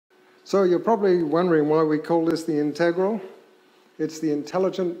So you're probably wondering why we call this the Integrel. It's the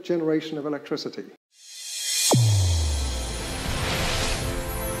intelligent generation of electricity.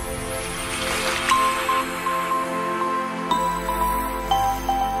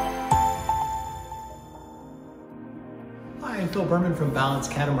 Hi, I'm Phil Berman from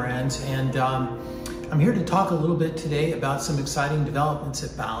Catamarans, and I'm here to talk a little bit today about some exciting developments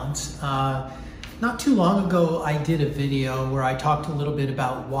at Balance. Not too long ago, I did a video where I talked a little bit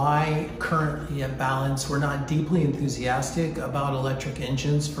about why currently at Balance we're not deeply enthusiastic about electric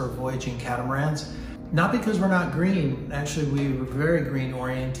engines for voyaging catamarans. Not because we're not green, actually we were very green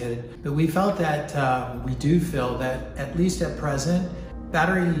oriented, but we felt that, we do feel that at least at present,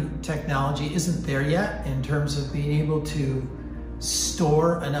 battery technology isn't there yet in terms of being able to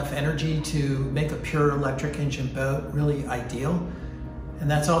store enough energy to make a pure electric engine boat really ideal. And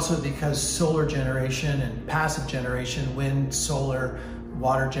that's also because solar generation and passive generation, wind, solar,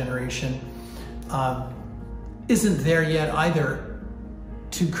 water generation, isn't there yet either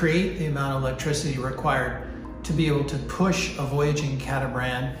to create the amount of electricity required to be able to push a voyaging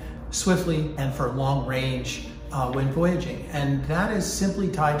catamaran swiftly and for long range when voyaging. And that is simply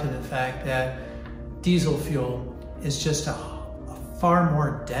tied to the fact that diesel fuel is just a far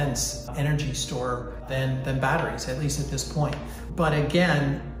more dense energy store than batteries, at least at this point. But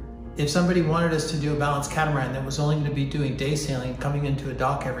again, if somebody wanted us to do a Balance catamaran that was only going to be doing day sailing, coming into a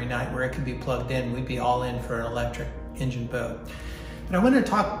dock every night where it could be plugged in, we'd be all in for an electric engine boat. But I want to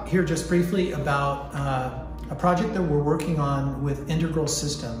talk here just briefly about a project that we're working on with Integrel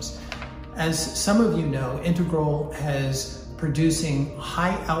Systems. As some of you know, Integrel has producing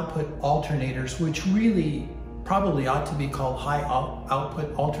high output alternators, which really probably ought to be called high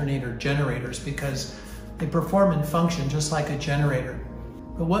output alternator generators because they perform and function just like a generator.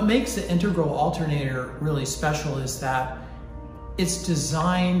 But what makes the Integrel alternator really special is that it's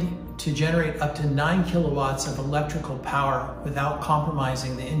designed to generate up to 9 kilowatts of electrical power without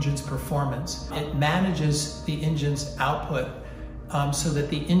compromising the engine's performance. It manages the engine's output so that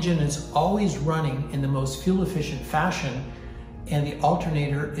the engine is always running in the most fuel efficient fashion, and the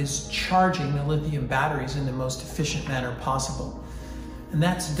alternator is charging the lithium batteries in the most efficient manner possible. And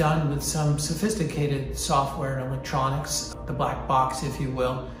that's done with some sophisticated software and electronics, the black box, if you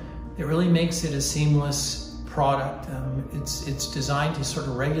will. It really makes it a seamless product. It's designed to sort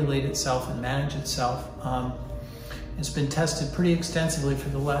of regulate itself and manage itself. It's been tested pretty extensively for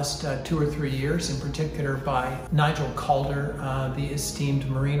the last 2 or 3 years, in particular by Nigel Calder, the esteemed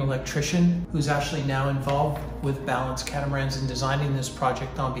marine electrician, who's actually now involved with Balance Catamarans in designing this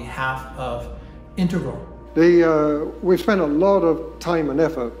project on behalf of Integrel. We've spent a lot of time and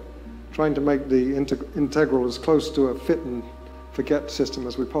effort trying to make the Integrel as close to a fit and forget system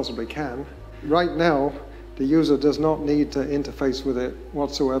as we possibly can. Right now, the user does not need to interface with it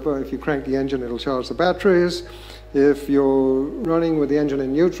whatsoever. If you crank the engine, it'll charge the batteries. If you're running with the engine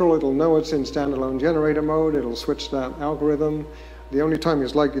in neutral, it'll know it's in standalone generator mode. It'll switch that algorithm. The only time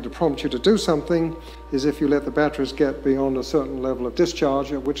it's likely to prompt you to do something is if you let the batteries get beyond a certain level of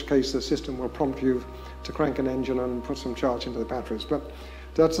discharge, in which case the system will prompt you to crank an engine and put some charge into the batteries. But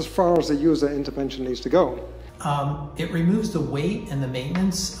that's as far as the user intervention needs to go. It removes the weight and the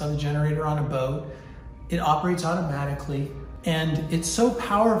maintenance of the generator on a boat. It operates automatically, and it's so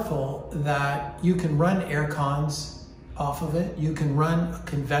powerful that you can run air cons off of it. You can run a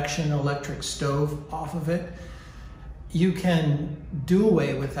convection electric stove off of it. You can do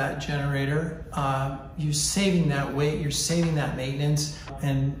away with that generator. You're saving that weight, you're saving that maintenance,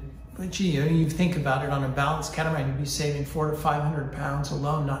 and gee, you think about it, on a Balance catamaran, you'd be saving 400 to 500 pounds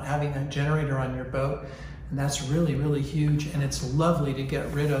alone not having that generator on your boat. And that's really, really huge. And it's lovely to get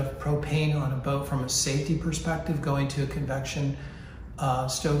rid of propane on a boat from a safety perspective, going to a convection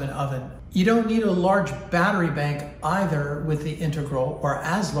stove and oven. You don't need a large battery bank either with the Integrel, or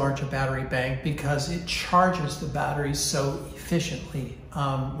as large a battery bank, because it charges the batteries so efficiently,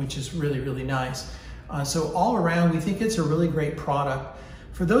 which is really, really nice. So all around, we think it's a really great product.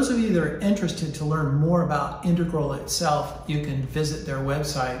 For those of you that are interested to learn more about Integrel itself, you can visit their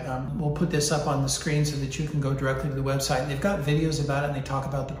website. We'll put this up on the screen so that you can go directly to the website. They've got videos about it and they talk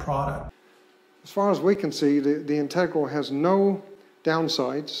about the product. As far as we can see, the Integrel has no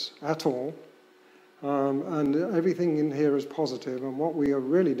downsides at all, and everything in here is positive. And what we are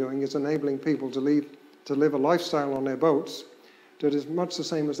really doing is enabling people to live a lifestyle on their boats that is much the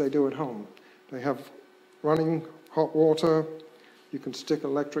same as they do at home. They have running hot water. You can stick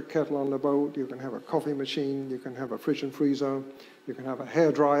an electric kettle on the boat, you can have a coffee machine, you can have a fridge and freezer, you can have a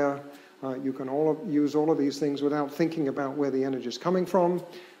hairdryer, you can use all of these things without thinking about where the energy is coming from.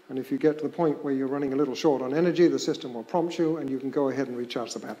 And if you get to the point where you're running a little short on energy, the system will prompt you and you can go ahead and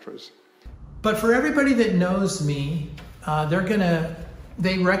recharge the batteries. But for everybody that knows me,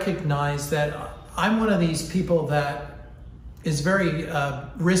 they recognize that I'm one of these people that is very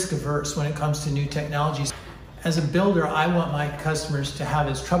risk averse when it comes to new technologies. As a builder, I want my customers to have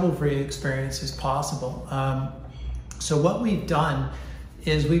as trouble-free experience as possible. So what we've done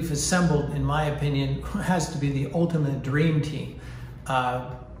is we've assembled, in my opinion, has to be the ultimate dream team.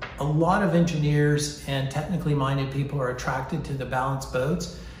 A lot of engineers and technically minded people are attracted to the balanced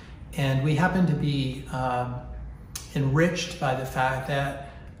boats, and we happen to be enriched by the fact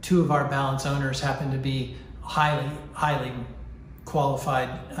that two of our balance owners happen to be highly qualified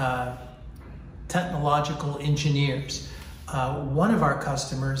technological engineers. One of our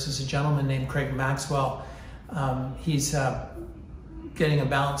customers is a gentleman named Craig Maxwell. He's getting a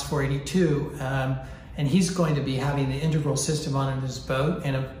balance 482, and he's going to be having the Integrel system on his boat.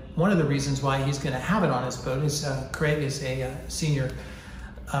 And one of the reasons why he's going to have it on his boat is Craig is a senior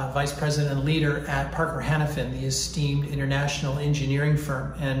vice president and leader at Parker Hannifin, the esteemed international engineering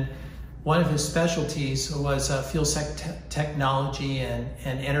firm. And one of his specialties was fuel technology and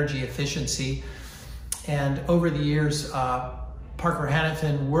energy efficiency. And over the years, Parker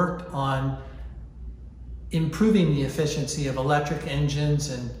Hannifin worked on improving the efficiency of electric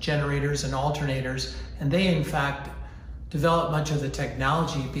engines and generators and alternators. And they, in fact, developed much of the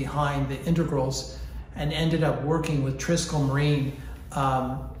technology behind the integrals and ended up working with Triskel Marine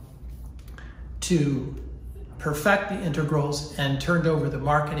to perfect the integrals, and turned over the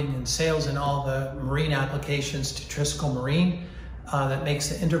marketing and sales and all the marine applications to Triskel Marine that makes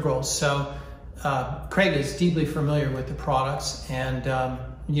the integrals. So Craig is deeply familiar with the products, and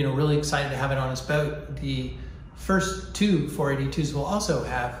really excited to have it on his boat. The first two 482s will also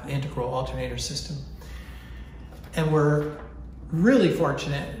have the integral alternator system. And we're really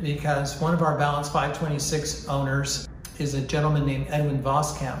fortunate because one of our Balance 526 owners is a gentleman named Edwin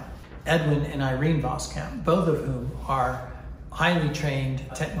Voskamp. Edwin and Irene Voskamp, both of whom are highly trained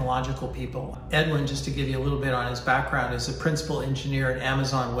technological people. Edwin, just to give you a little bit on his background, is a principal engineer at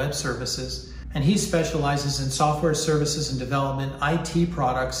Amazon Web Services, and he specializes in software services and development, IT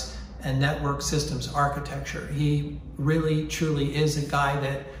products, and network systems architecture. He really, truly is a guy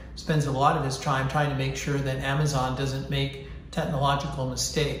that spends a lot of his time trying to make sure that Amazon doesn't make technological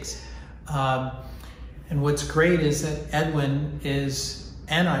mistakes. And what's great is that Edwin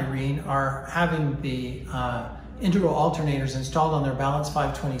and Irene are having the integral alternators installed on their Balance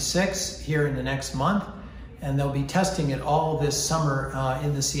 526 here in the next month, and they'll be testing it all this summer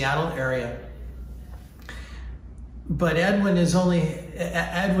in the Seattle area. But Edwin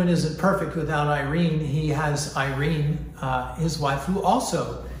isn't perfect without Irene. He has Irene, his wife, who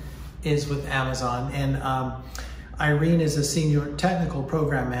also is with Amazon, and Irene is a senior technical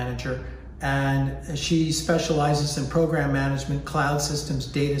program manager, and she specializes in program management, cloud systems,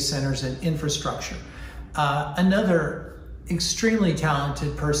 data centers, and infrastructure. Another extremely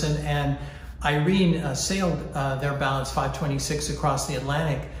talented person, and Irene sailed their Balance 526 across the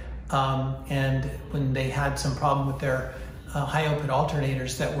Atlantic, and when they had some problem with their high output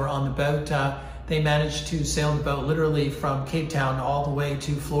alternators that were on the boat, they managed to sail the boat literally from Cape Town all the way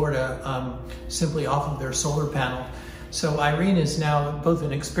to Florida, simply off of their solar panel. So Irene is now both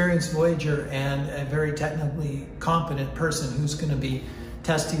an experienced voyager and a very technically competent person who's going to be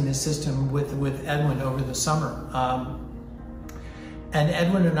testing the system with Edwin over the summer. And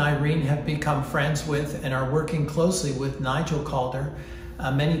Edwin and Irene have become friends with and are working closely with Nigel Calder.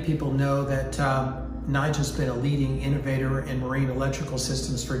 Many people know that Nigel's been a leading innovator in marine electrical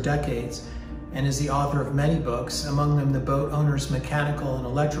systems for decades and is the author of many books, among them the Boat Owner's Mechanical and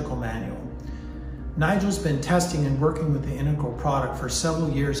Electrical Manual. Nigel's been testing and working with the Integrel product for several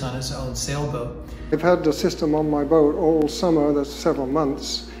years on his own sailboat. I've had the system on my boat all summer, that's several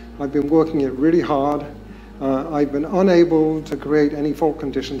months. I've been working it really hard. I've been unable to create any fault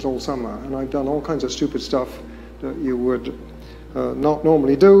conditions all summer, and I've done all kinds of stupid stuff that you would not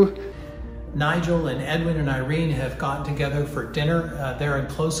normally do. Nigel and Edwin and Irene have gotten together for dinner. They're in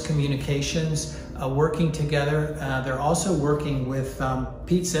close communications, working together. They're also working with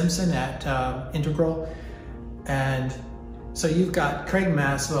Pete Simpson at Integrel. And so you've got Craig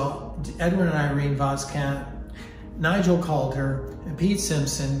Maxwell, Edwin and Irene Voskamp, Nigel Calder, and Pete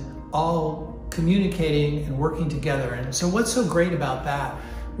Simpson, all communicating and working together. And so what's so great about that?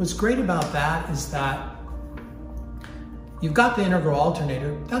 What's great about that is that you've got the integral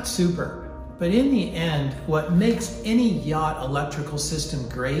alternator, that's super. But in the end, what makes any yacht electrical system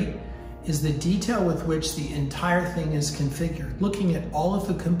great is the detail with which the entire thing is configured. Looking at all of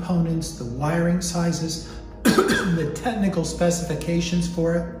the components, the wiring sizes, the technical specifications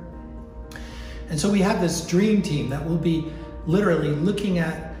for it. And so we have this dream team that will be literally looking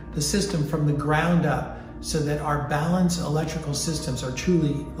at the system from the ground up so that our balance electrical systems are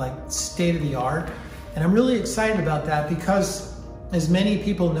truly like state of the art. And I'm really excited about that because, as many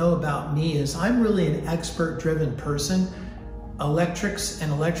people know about me, is I'm really an expert-driven person. Electrics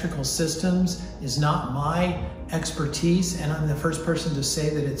and electrical systems is not my expertise, and I'm the first person to say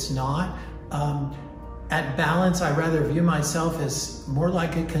that it's not. At Balance, I rather view myself as more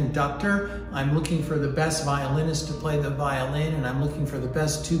like a conductor. I'm looking for the best violinist to play the violin, and I'm looking for the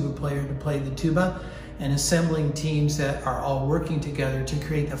best tuba player to play the tuba, and assembling teams that are all working together to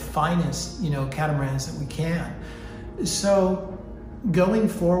create the finest, catamarans that we can. So going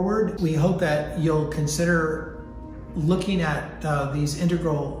forward, we hope that you'll consider looking at these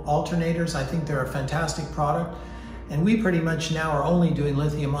Integrel alternators. I think they're a fantastic product, and we pretty much now are only doing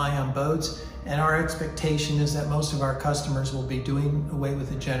lithium-ion boats, and our expectation is that most of our customers will be doing away with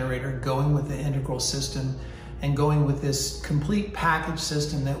the generator, going with the Integrel system, and going with this complete package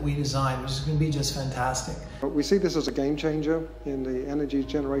system that we designed, which is going to be just fantastic. We see this as a game changer in the energy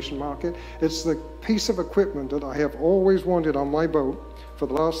generation market. It's the piece of equipment that I have always wanted on my boat for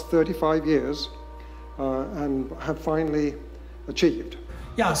the last 35 years and have finally achieved.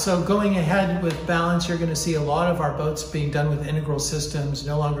 Yeah, so going ahead with Balance, you're going to see a lot of our boats being done with Integrel systems,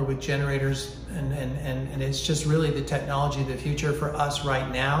 no longer with generators, and it's just really the technology of the future for us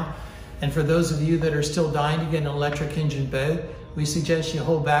right now. And for those of you that are still dying to get an electric engine boat, we suggest you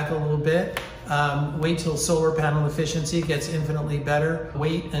hold back a little bit. Wait till solar panel efficiency gets infinitely better.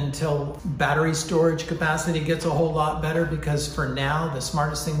 Wait until battery storage capacity gets a whole lot better, because for now, the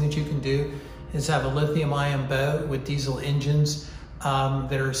smartest thing that you can do is have a lithium-ion boat with diesel engines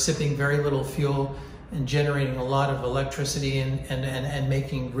that are sipping very little fuel and generating a lot of electricity and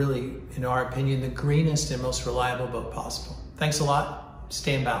making really, in our opinion, the greenest and most reliable boat possible. Thanks a lot.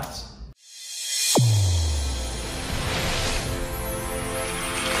 Stay in balance.